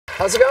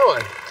How's it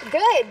going?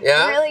 Good.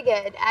 Yeah? Really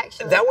good,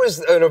 actually. That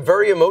was a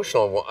very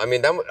emotional one. I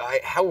mean,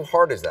 how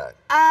hard is that?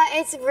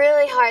 It's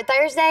really hard.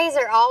 Thursdays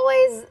are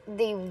always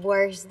the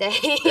worst days.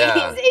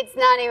 Yeah. It's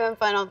not even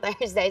fun on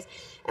Thursdays.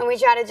 And we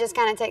try to just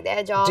kind of take the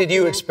edge off. Did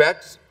you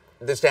expect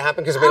this to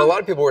happen? Because, I mean, a lot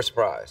of people were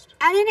surprised.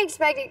 I didn't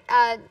expect it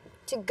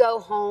to go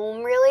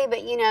home, really.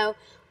 But, you know,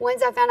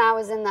 once I found out I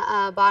was in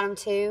the bottom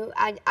two,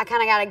 I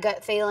kind of got a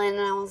gut feeling. And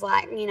I was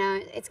like, you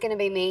know, it's going to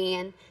be me.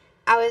 And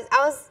I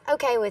was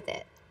okay with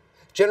it.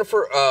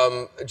 Jennifer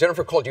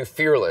called you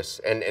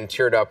fearless and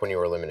teared up when you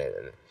were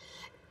eliminated.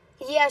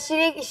 Yeah,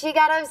 she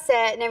got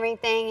upset and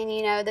everything, and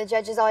you know the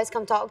judges always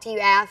come talk to you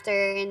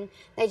after, and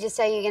they just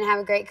say you're gonna have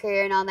a great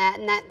career and all that,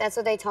 and that's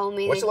what they told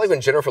me. What's it like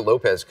when Jennifer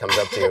Lopez comes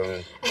up to you?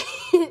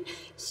 And...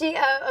 She,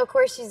 of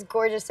course, she's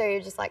gorgeous, so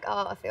you're just like,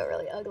 oh, I feel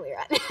really ugly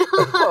right now.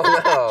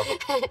 Oh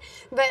no!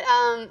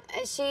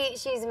 But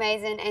she's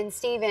amazing, and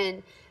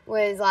Steven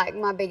was like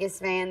my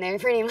biggest fan there,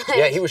 pretty much.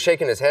 Yeah, he was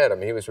shaking his head. I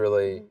mean, he was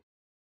really.